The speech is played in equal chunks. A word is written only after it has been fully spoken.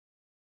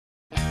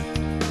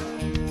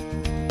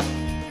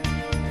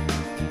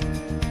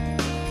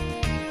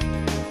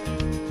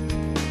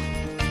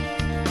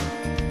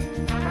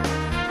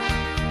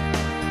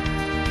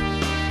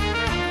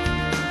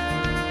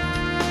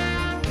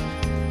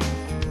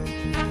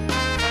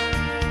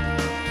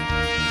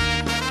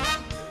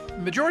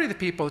majority of the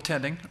people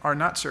attending are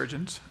not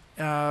surgeons,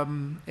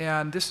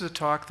 and this is a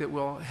talk that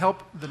will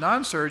help the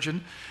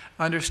non-surgeon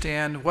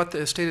understand what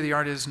the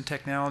state-of-the-art is in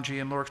technology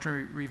and lower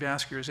extremity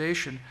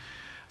revascularization.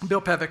 Bill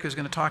Pevec is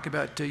going to talk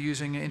about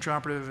using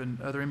intraoperative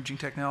and other imaging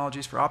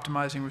technologies for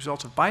optimizing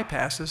results of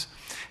bypasses.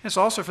 And it's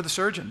also for the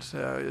surgeons.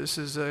 This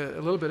is a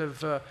little bit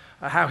of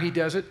how he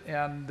does it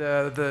and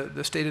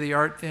the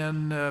state-of-the-art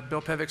in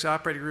Bill Pevec's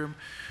operating room,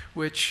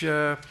 which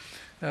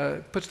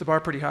puts the bar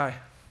pretty high.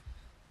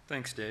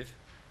 Thanks, Dave.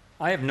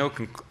 I have no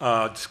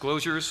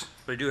disclosures,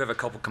 but I do have a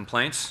couple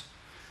complaints.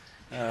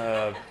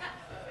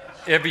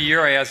 Every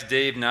year I ask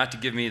Dave not to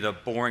give me the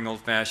boring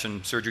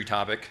old-fashioned surgery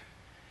topic,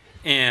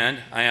 and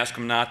I ask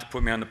him not to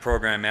put me on the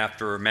program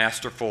after a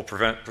masterful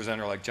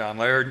presenter like John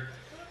Laird,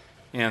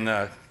 and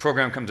the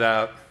program comes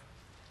out,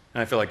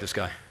 and I feel like this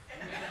guy.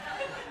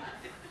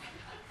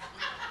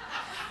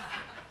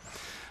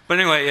 But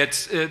anyway,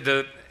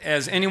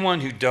 as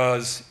anyone who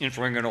does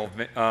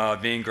infralinguinal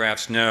vein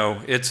grafts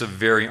know, it's a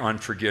very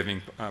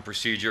unforgiving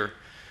procedure.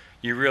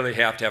 You really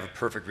have to have a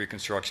perfect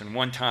reconstruction.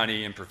 One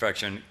tiny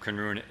imperfection can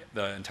ruin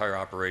the entire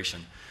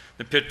operation.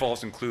 The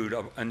pitfalls include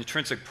an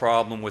intrinsic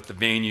problem with the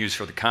vein used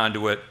for the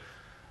conduit,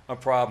 a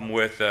problem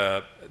with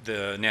the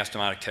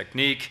anastomotic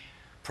technique,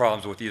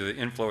 problems with either the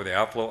inflow or the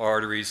outflow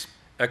arteries,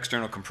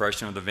 external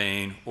compression of the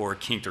vein, or a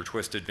kinked or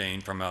twisted vein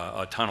from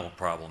a tunnel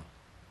problem.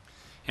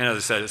 And as I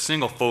said, a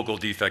single focal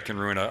defect can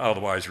ruin an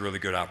otherwise really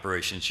good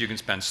operation. So you can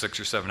spend 6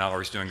 or 7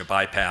 hours doing a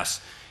bypass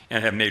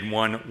and have made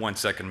one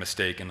second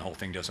mistake and the whole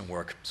thing doesn't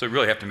work. So you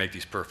really have to make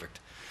these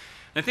perfect.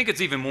 And I think it's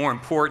even more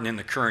important in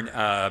the current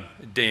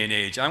day and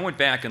age. I went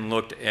back and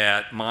looked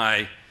at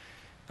my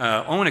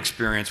own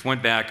experience,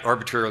 went back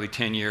arbitrarily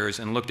 10 years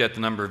and looked at the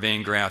number of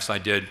vein grafts I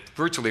did,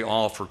 virtually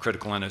all for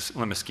critical limb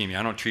ischemia.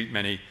 I don't treat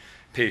many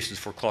patients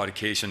for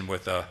claudication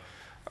with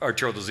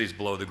arterial disease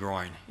below the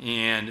groin.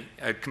 And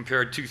I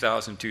compared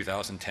 2000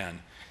 2010.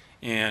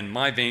 And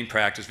my vein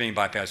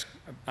bypass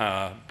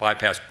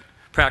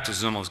practice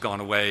has almost gone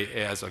away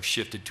as I've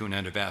shifted to an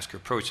endovascular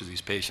approach to these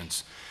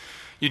patients.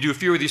 You do a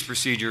few of these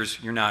procedures,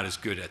 you're not as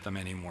good at them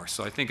anymore.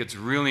 So I think it's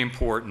really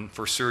important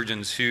for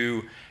surgeons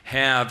who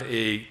have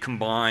a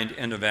combined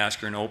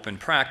endovascular and open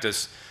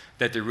practice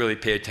that they really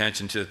pay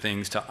attention to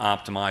things to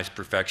optimize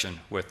perfection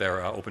with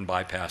their open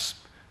bypass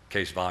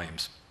case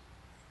volumes.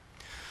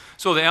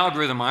 So the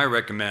algorithm I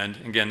recommend,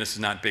 again, this is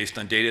not based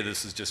on data,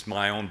 this is just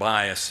my own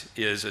bias,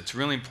 is it's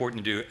really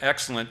important to do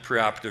excellent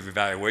preoperative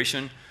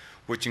evaluation,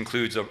 which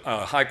includes a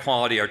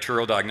high-quality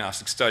arterial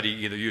diagnostic study,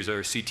 either use a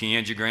CT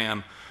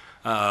angiogram,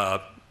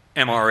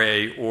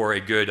 MRA, or a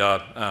good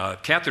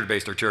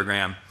catheter-based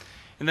arteriogram,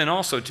 and then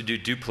also to do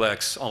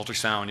duplex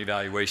ultrasound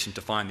evaluation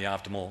to find the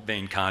optimal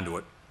vein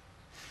conduit.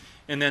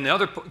 And then the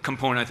other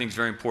component I think is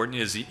very important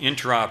is the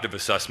intraoperative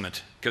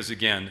assessment, because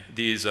again,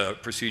 these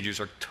procedures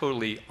are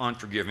totally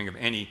unforgiving of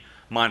any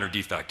minor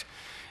defect.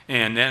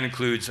 And that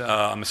includes,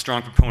 I'm a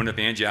strong proponent of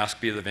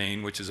angioscopy of the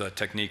vein, which is a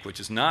technique which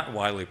is not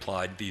widely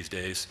applied these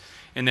days,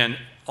 and then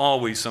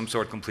always some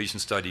sort of completion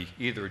study,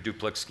 either a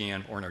duplex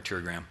scan or an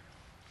arteriogram.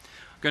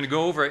 I'm going to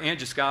go over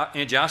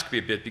angioscopy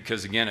a bit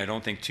because, again, I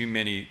don't think too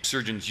many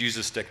surgeons use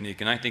this technique,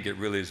 and I think it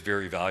really is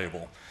very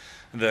valuable.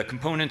 The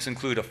components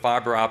include a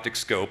fiber optic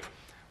scope,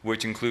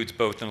 which includes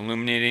both an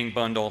illuminating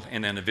bundle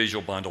and then a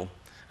visual bundle.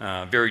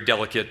 Very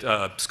delicate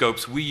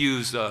scopes. We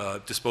use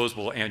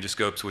disposable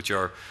angioscopes, which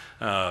are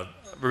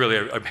really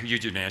a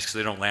huge advantage because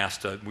they don't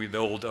last. The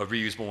old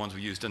reusable ones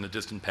we used in the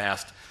distant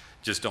past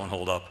just don't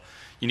hold up.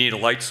 You need a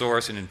light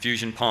source, an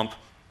infusion pump,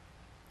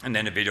 and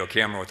then a video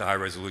camera with a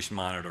high-resolution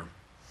monitor.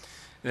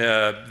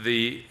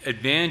 The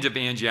advantage of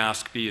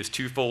angioscopy is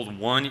twofold.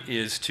 One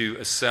is to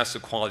assess the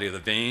quality of the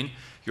vein.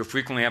 You'll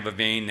frequently have a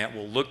vein that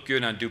will look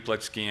good on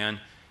duplex scan,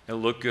 it'll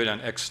look good on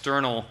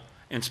external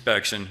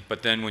inspection,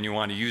 but then when you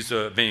want to use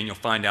the vein, you'll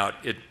find out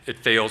it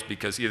fails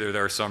because either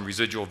there are some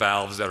residual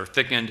valves that are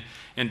thickened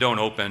and don't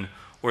open,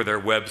 or there are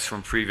webs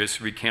from previous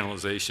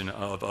recanalization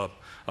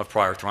of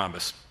prior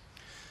thrombus.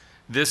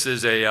 This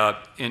is an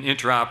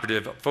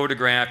intraoperative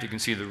photograph. You can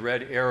see the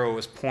red arrow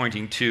is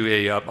pointing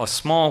to a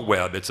small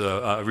web. It's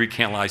a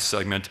recanalized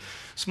segment.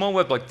 Small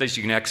web like this,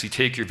 you can actually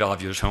take your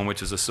valvulus home,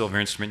 which is a silver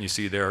instrument you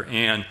see there,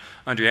 and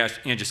under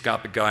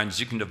angioscopic guidance,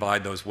 you can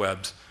divide those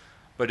webs.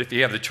 But if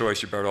you have the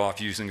choice, you're better off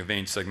using a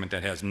vein segment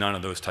that has none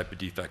of those type of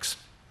defects.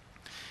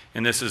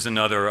 And this is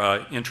another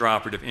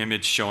intraoperative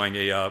image showing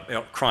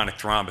a chronic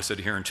thrombus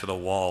adherent to the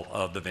wall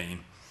of the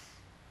vein.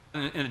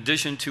 In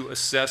addition to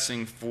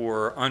assessing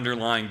for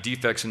underlying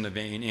defects in the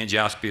vein,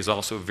 angioscopy is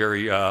also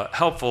very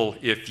helpful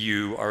if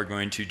you are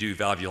going to do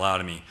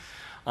valvulotomy.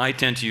 I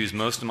tend to use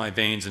most of my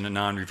veins in a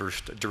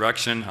non-reverse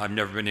direction. I've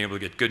never been able to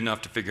get good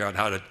enough to figure out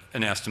how to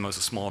anastomose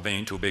a small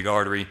vein to a big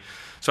artery.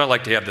 So I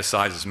like to have the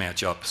sizes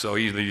match up. So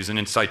either use an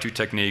in-situ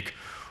technique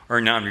or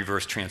a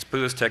non-reverse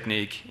transpose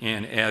technique.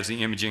 And as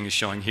the imaging is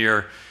showing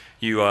here,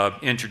 you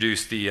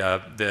introduce the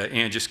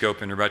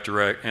angioscope in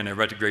a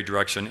retrograde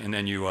direction, and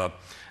then you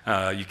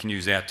can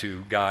use that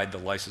to guide the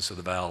lysis of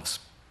the valves.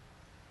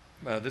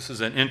 This is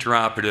an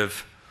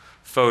intraoperative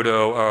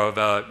photo of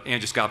an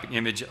angioscopic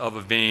image of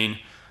a vein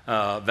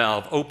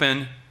valve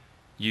open,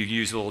 you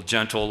use a little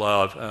gentle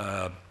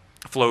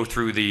flow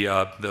through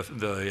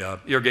the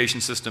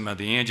irrigation system of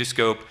the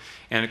angioscope,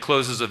 and it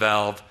closes the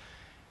valve,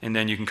 and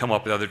then you can come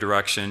up the other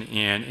direction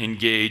and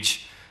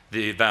engage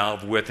the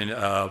valve with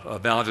a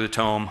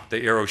valvulotome,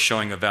 the arrow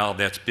showing a valve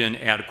that's been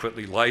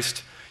adequately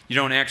lysed. You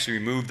don't actually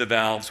remove the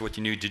valves. What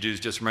you need to do is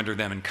just render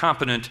them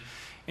incompetent,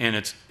 and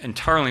it's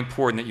entirely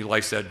important that you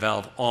lyse that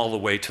valve all the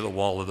way to the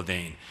wall of the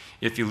vein.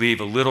 If you leave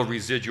a little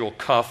residual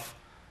cuff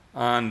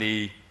on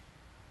the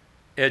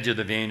edge of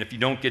the vein, if you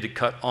don't get it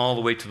cut all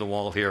the way to the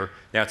wall here,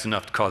 that's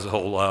enough to cause the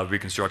whole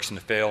reconstruction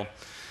to fail.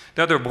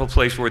 The other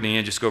place where the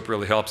angioscope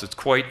really helps, it's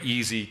quite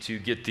easy to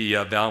get the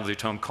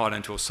valvulotome caught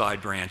into a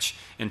side branch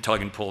and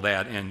tug and pull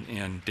that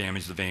and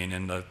damage the vein,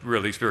 and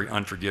really it's very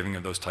unforgiving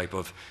of those type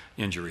of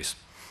injuries.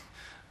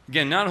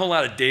 Again, not a whole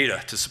lot of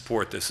data to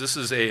support this. This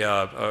is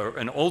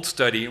an old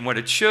study, and what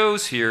it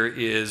shows here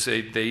is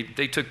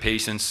they took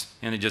patients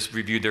and they just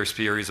reviewed their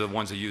series of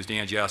ones that used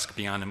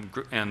angioscopy on them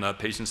and the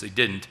patients they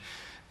didn't.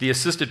 The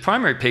assisted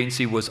primary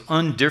patency was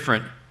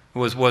undifferent,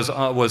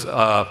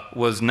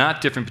 was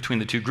not different between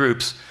the two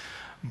groups,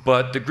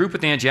 but the group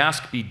with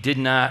angioscopy did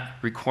not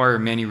require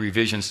many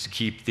revisions to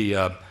keep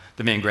the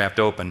vein graft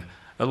open.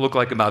 It looked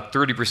like about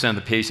 30% of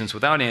the patients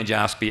without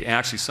angioscopy,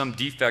 actually some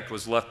defect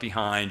was left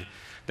behind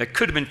that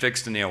could have been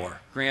fixed in the OR.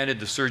 Granted,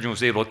 the surgeon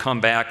was able to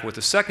come back with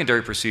a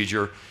secondary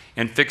procedure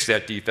and fix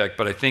that defect,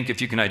 but I think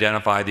if you can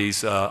identify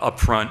these up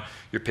front,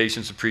 your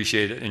patients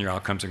appreciate it and your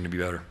outcomes are going to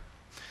be better.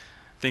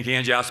 I think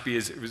angioscopy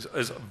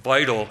is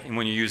vital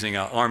when you're using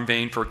an arm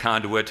vein for a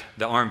conduit.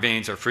 The arm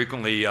veins are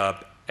frequently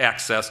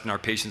accessed in our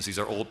patients. These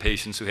are old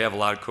patients who have a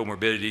lot of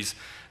comorbidities.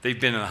 They've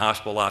been in the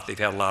hospital a lot. They've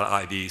had a lot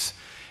of IVs.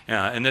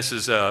 And this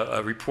is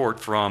a report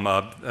from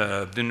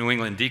the New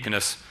England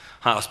Deaconess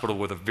Hospital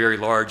with a very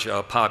large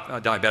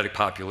diabetic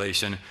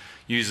population,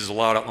 uses a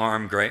lot of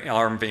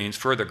arm veins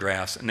for the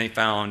grafts, and they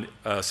found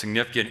a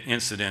significant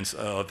incidence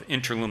of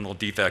interluminal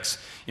defects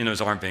in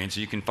those arm veins.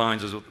 You can find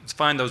those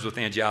with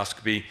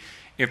angioscopy.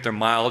 If they're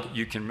mild,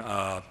 you can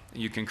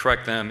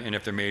correct them, and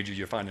if they're major,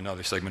 you'll find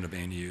another segment of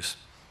vein to use.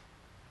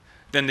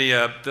 Then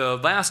the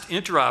last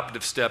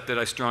intraoperative step that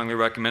I strongly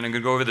recommend, I'm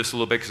going to go over this a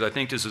little bit because I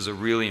think this is a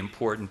really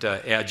important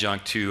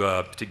adjunct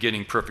to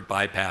getting perfect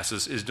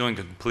bypasses, is doing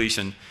a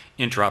completion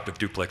intraoperative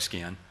duplex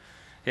scan.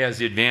 It has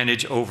the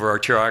advantage over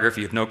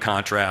arteriography of no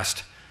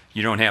contrast.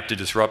 You don't have to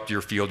disrupt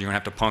your field. You don't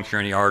have to puncture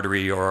any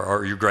artery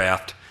or your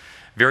graft.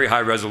 Very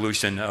high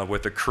resolution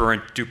with the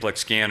current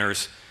duplex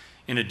scanners.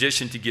 In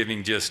addition to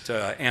giving just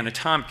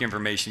anatomic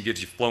information, it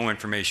gives you flow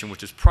information,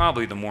 which is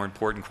probably the more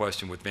important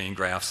question with vein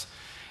grafts.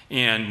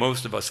 And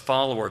most of us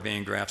follow our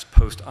vein grafts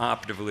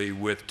post-operatively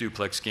with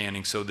duplex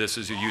scanning, so this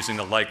is you're using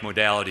the like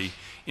modality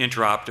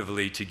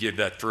intraoperatively to give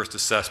that first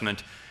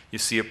assessment. You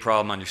see a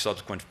problem on your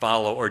subsequent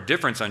follow or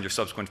difference on your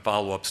subsequent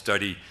follow-up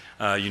study,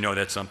 you know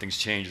that something's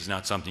changed, it's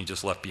not something you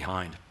just left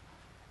behind.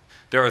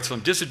 There are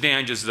some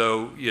disadvantages,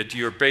 though.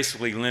 You're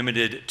basically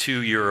limited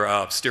to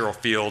your sterile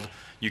field.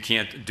 You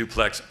can't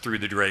duplex through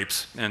the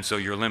drapes, and so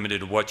you're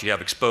limited to what you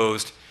have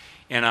exposed.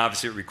 And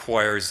obviously it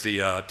requires to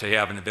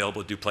have an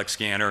available duplex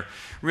scanner.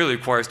 Really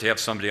requires to have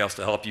somebody else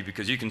to help you,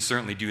 because you can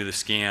certainly do the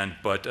scan,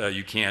 but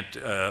you can't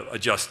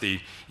adjust the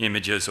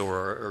images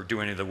or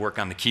do any of the work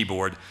on the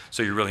keyboard,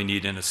 so you really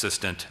need an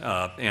assistant.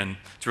 And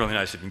it's really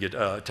nice if you can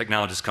get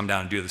technologists come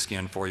down and do the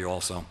scan for you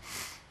also.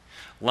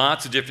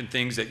 Lots of different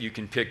things that you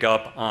can pick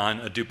up on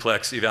a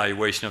duplex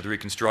evaluation of the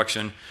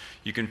reconstruction.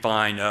 You can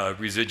find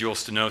residual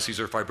stenosis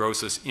or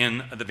fibrosis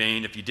in the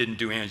vein if you didn't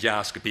do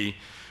angioscopy.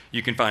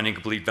 You can find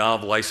incomplete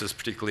valve lysis,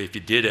 particularly if you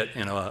did it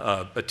in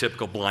a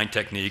typical blind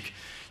technique.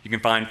 You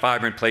can find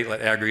fibrin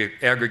platelet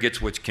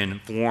aggregates, which can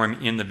form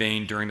in the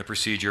vein during the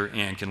procedure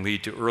and can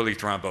lead to early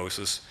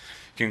thrombosis.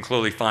 You can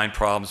clearly find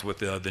problems with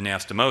the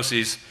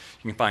anastomoses.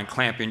 You can find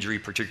clamp injury,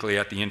 particularly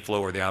at the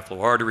inflow or the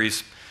outflow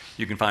arteries.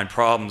 You can find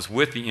problems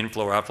with the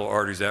inflow or outflow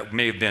arteries that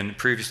may have been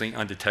previously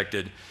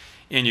undetected.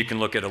 And you can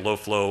look at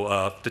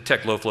a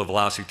detect low flow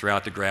velocity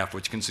throughout the graft,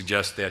 which can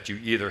suggest that you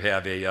either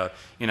have a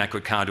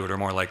inadequate conduit or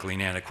more likely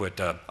inadequate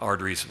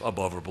arteries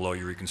above or below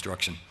your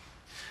reconstruction.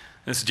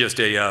 This is just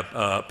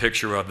a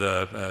picture of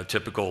the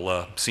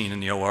typical scene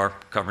in the OR,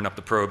 covering up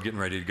the probe, getting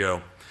ready to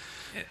go.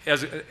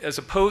 As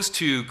opposed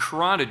to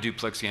carotid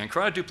duplex scan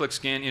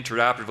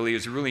intraoperatively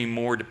is really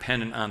more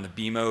dependent on the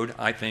B mode,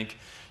 I think.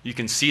 You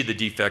can see the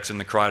defects in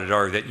the carotid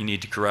artery that you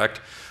need to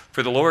correct.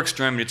 For the lower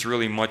extremity, it's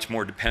really much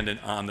more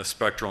dependent on the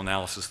spectral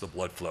analysis of the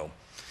blood flow.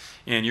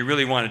 And you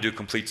really want to do a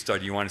complete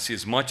study. You want to see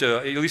as much,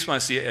 at least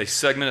want to see a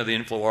segment of the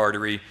inflow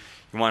artery.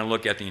 You want to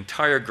look at the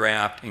entire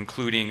graft,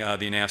 including the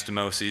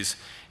anastomoses,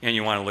 and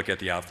you want to look at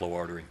the outflow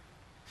artery.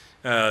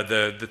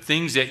 The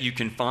things that you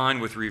can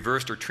find with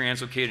reversed or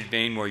translocated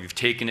vein where you've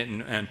taken it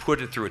and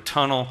put it through a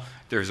tunnel,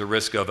 there's a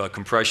risk of a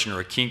compression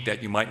or a kink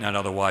that you might not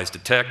otherwise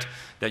detect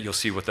that you'll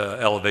see with the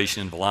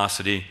elevation and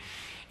velocity.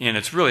 And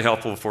it's really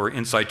helpful for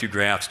in-situ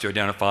grafts to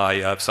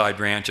identify side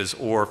branches,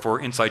 or for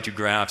in-situ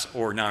grafts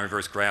or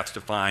non-reverse grafts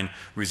to find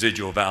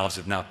residual valves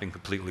that have not been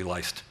completely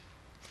lysed.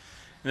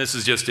 And this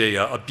is just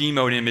a B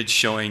mode image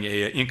showing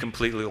an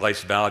incompletely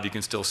lysed valve. You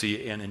can still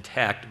see an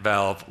intact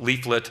valve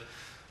leaflet,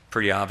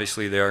 pretty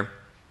obviously there.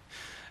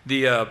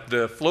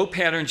 The flow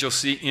patterns you'll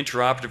see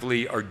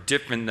intraoperatively are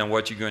different than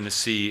what you're going to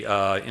see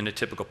in a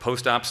typical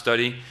post-op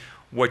study.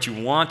 What you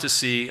want to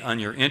see on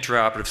your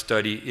intraoperative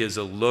study is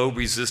a low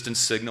resistance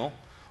signal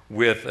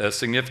with a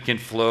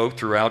significant flow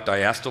throughout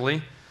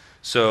diastole.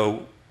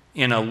 So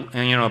in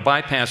a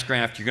bypass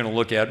graft you're going to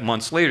look at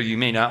months later, you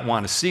may not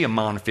want to see a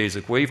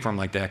monophasic waveform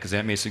like that because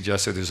that may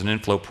suggest that there's an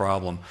inflow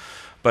problem.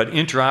 But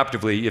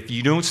intraoperatively, if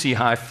you don't see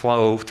high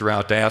flow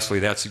throughout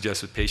diastole, that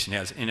suggests the patient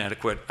has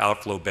inadequate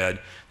outflow bed.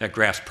 That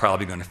graft's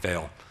probably going to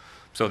fail.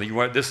 So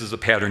this is a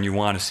pattern you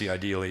want to see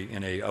ideally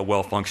in a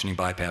well-functioning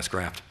bypass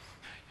graft.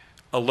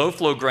 A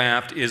low-flow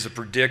graft is a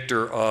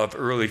predictor of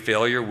early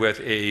failure with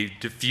a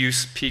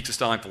diffuse peak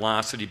systolic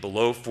velocity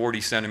below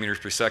 40 centimeters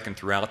per second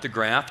throughout the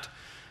graft,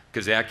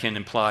 because that can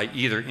imply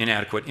either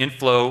inadequate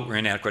inflow or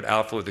inadequate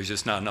outflow. There's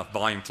just not enough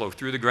volume flow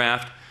through the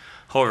graft.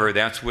 However,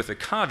 that's with a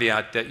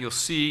caveat that you'll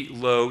see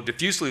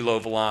diffusely low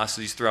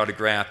velocities throughout a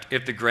graft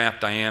if the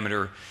graft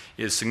diameter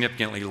is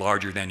significantly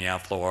larger than the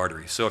outflow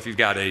artery. So if you're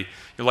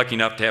lucky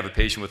enough to have a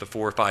patient with a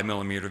 4 or 5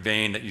 millimeter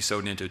vein that you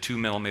sewed into a 2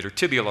 millimeter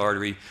tibial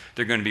artery,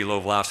 they're going to be low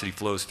velocity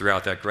flows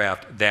throughout that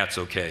graft. That's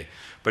okay.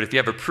 But if you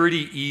have a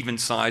pretty even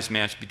size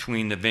match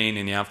between the vein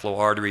and the outflow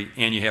artery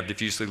and you have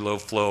diffusely low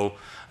flow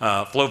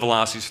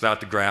velocities throughout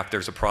the graft,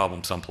 there's a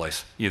problem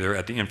someplace, either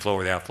at the inflow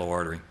or the outflow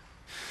artery.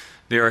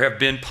 There have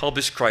been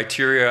published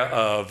criteria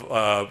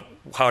of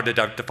how to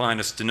define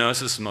a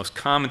stenosis. The most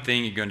common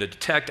thing you're going to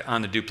detect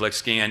on the duplex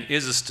scan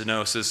is a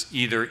stenosis,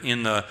 either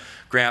in the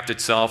graft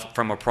itself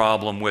from a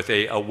problem with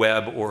a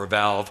web or a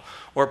valve,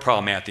 or a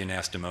problem at the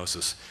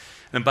anastomosis.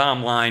 The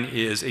bottom line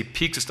is a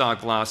peak systolic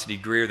velocity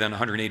greater than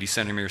 180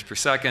 centimeters per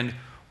second,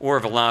 or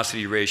a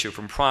velocity ratio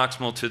from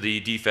proximal to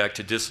the defect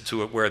to distal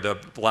to it, where the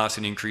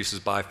velocity increases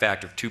by a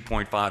factor of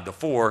 2.5 to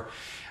 4,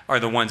 are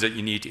the ones that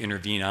you need to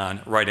intervene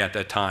on right at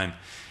that time.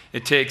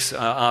 It takes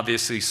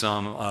obviously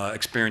some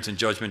experience and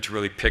judgment to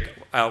really pick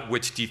out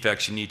which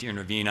defects you need to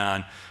intervene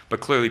on, but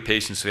clearly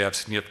patients who have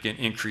significant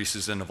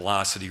increases in the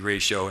velocity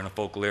ratio in a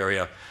focal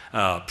area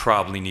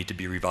probably need to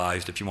be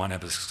revised if you want to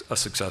have a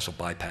successful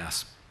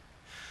bypass.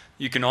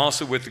 You can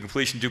also, with the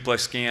completion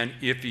duplex scan,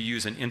 if you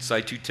use an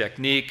in-situ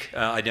technique,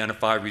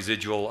 identify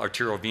residual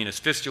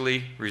arteriovenous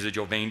fistulae,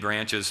 residual vein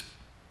branches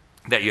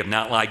that you have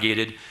not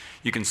ligated.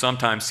 You can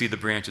sometimes see the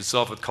branch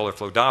itself with color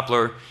flow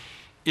Doppler.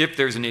 If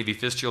there's an AV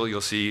fistula, you'll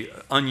see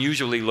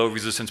unusually low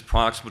resistance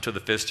proximal to the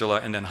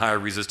fistula and then higher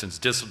resistance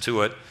distal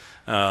to it.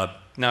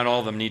 Not all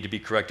of them need to be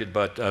corrected,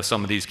 but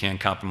some of these can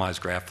compromise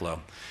graft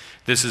flow.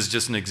 This is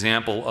just an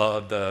example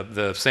of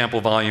the sample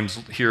volumes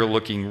here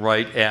looking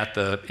right at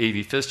the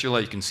AV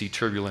fistula. You can see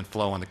turbulent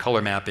flow on the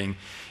color mapping,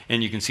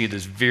 and you can see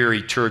this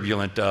very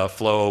turbulent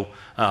flow,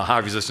 high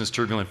resistance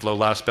turbulent flow,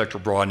 lot of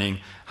spectral broadening,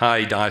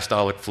 high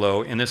diastolic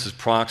flow, and this is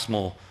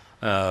proximal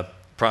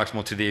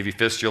to the AV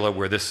fistula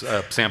where this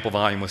sample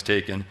volume was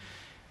taken.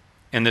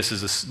 And this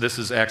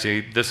is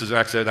actually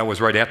that was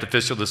right at the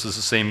fistula. This is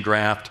the same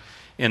graft,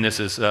 and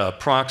this is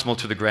proximal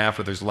to the graft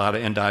where there's a lot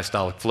of end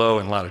diastolic flow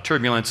and a lot of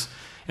turbulence,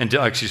 and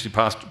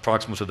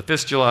proximal to the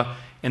fistula,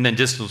 and then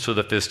distal to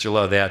the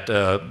fistula.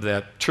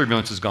 That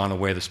turbulence has gone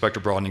away, the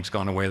spectral broadening's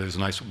gone away. There's a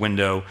nice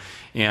window,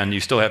 and you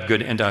still have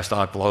good end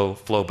diastolic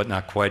flow, but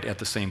not quite at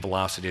the same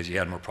velocity as you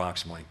had more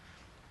proximally.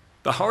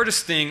 The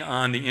hardest thing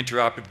on the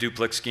intraoperative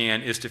duplex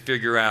scan is to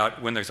figure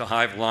out when there's a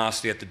high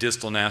velocity at the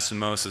distal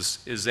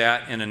anastomosis, is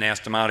that an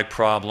anastomotic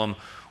problem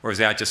or is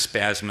that just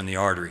spasm in the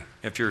artery?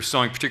 If you're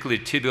sewing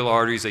particularly tibial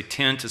arteries, they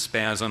tend to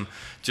spasm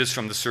just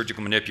from the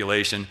surgical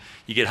manipulation.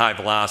 You get high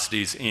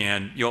velocities,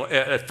 and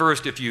at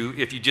first if you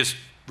just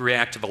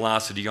react to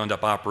velocity, you end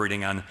up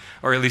operating on,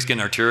 or at least get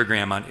an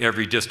arteriogram on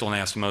every distal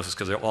anastomosis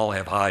because they all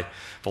have high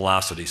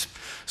velocities.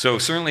 So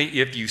certainly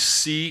if you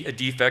see a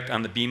defect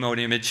on the B mode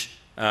image,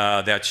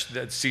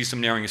 that sees some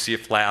narrowing, you see a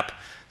flap,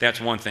 that's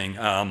one thing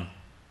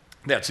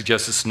that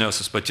suggests a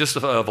stenosis. But just a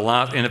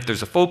velocity, and if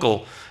there's a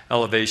focal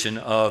elevation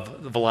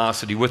of the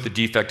velocity with the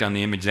defect on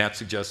the image, that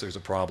suggests there's a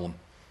problem.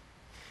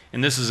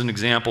 And this is an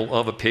example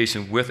of a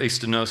patient with a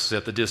stenosis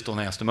at the distal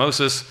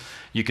anastomosis.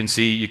 You can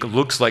see, it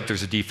looks like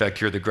there's a defect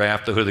here. The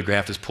hood of the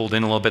graft is pulled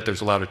in a little bit.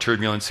 There's a lot of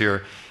turbulence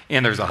here,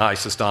 and there's a high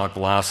systolic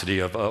velocity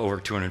of over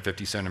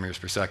 250 centimeters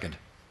per second.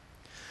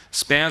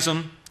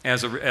 Spasm,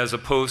 as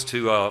opposed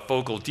to a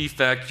focal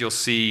defect, you'll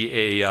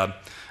see a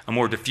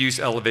more diffuse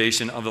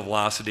elevation of the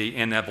velocity,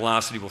 and that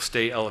velocity will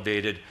stay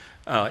elevated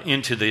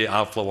into the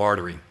outflow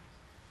artery.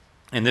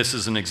 And this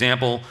is an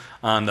example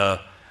on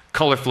the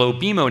color flow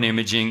B mode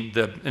imaging.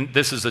 And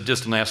this is a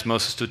distal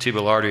anastomosis to a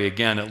tibial artery.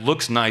 Again, it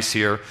looks nice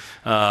here.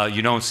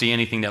 You don't see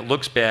anything that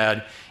looks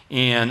bad.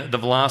 And the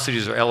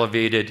velocities are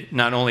elevated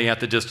not only at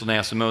the distal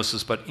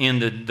anastomosis, but in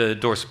the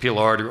dorsopedial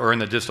artery, or in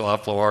the distal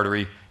outflow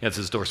artery. This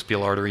is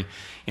dorsopedial artery.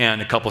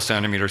 And a couple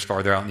centimeters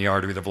farther out in the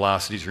artery, the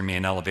velocities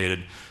remain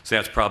elevated. So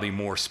that's probably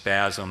more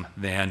spasm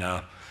than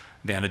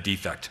a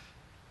defect.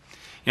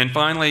 And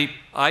finally,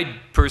 I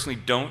personally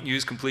don't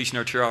use completion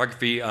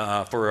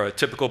arteriography for a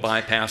typical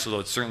bypass, although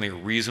it's certainly a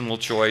reasonable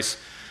choice.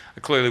 I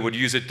clearly would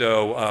use it,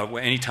 though,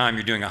 anytime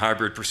you're doing a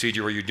hybrid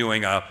procedure where you're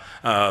doing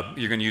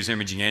you're going to use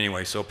imaging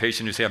anyway. So a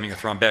patient who's having a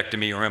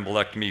thrombectomy or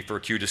embolectomy for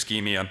acute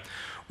ischemia,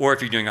 or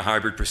if you're doing a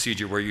hybrid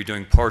procedure where you're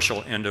doing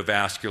partial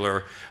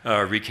endovascular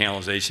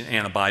recanalization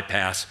and a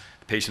bypass,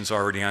 the patient's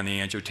already on the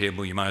angio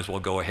table, you might as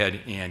well go ahead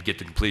and get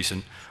the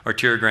completion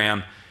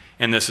arteriogram.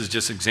 And this is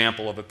just an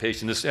example of a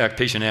patient. This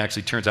patient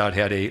actually turns out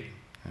had a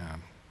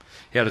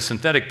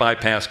synthetic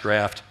bypass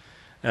graft,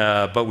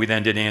 but we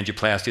then did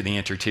angioplasty of the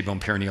anterior tibial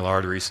and perineal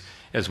arteries,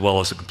 as well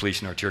as a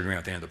completion arteriogram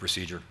at the end of the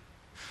procedure.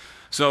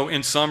 So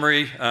in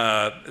summary,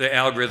 the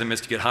algorithm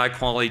is to get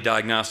high-quality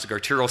diagnostic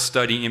arterial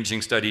study,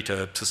 imaging study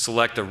to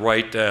select the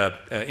right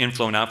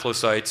inflow and outflow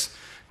sites,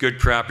 good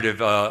preoperative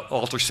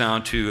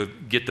ultrasound to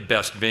get the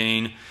best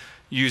vein,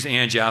 use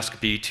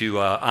angioscopy to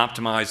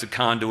optimize the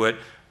conduit,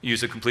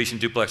 use a completion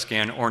duplex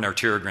scan or an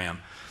arteriogram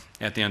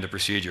at the end of the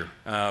procedure.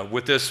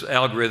 With this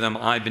algorithm,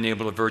 I've been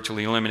able to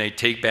virtually eliminate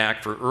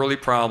take-back for early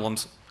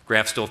problems.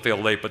 Grafts still fail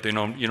late, but you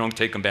don't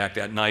take them back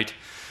that night.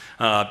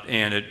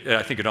 And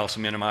I think it also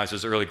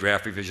minimizes early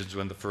graft revisions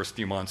within the first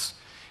few months.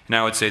 And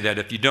I would say that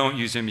if you don't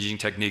use imaging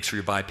techniques for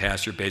your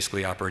bypass, you're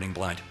basically operating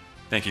blind.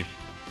 Thank you.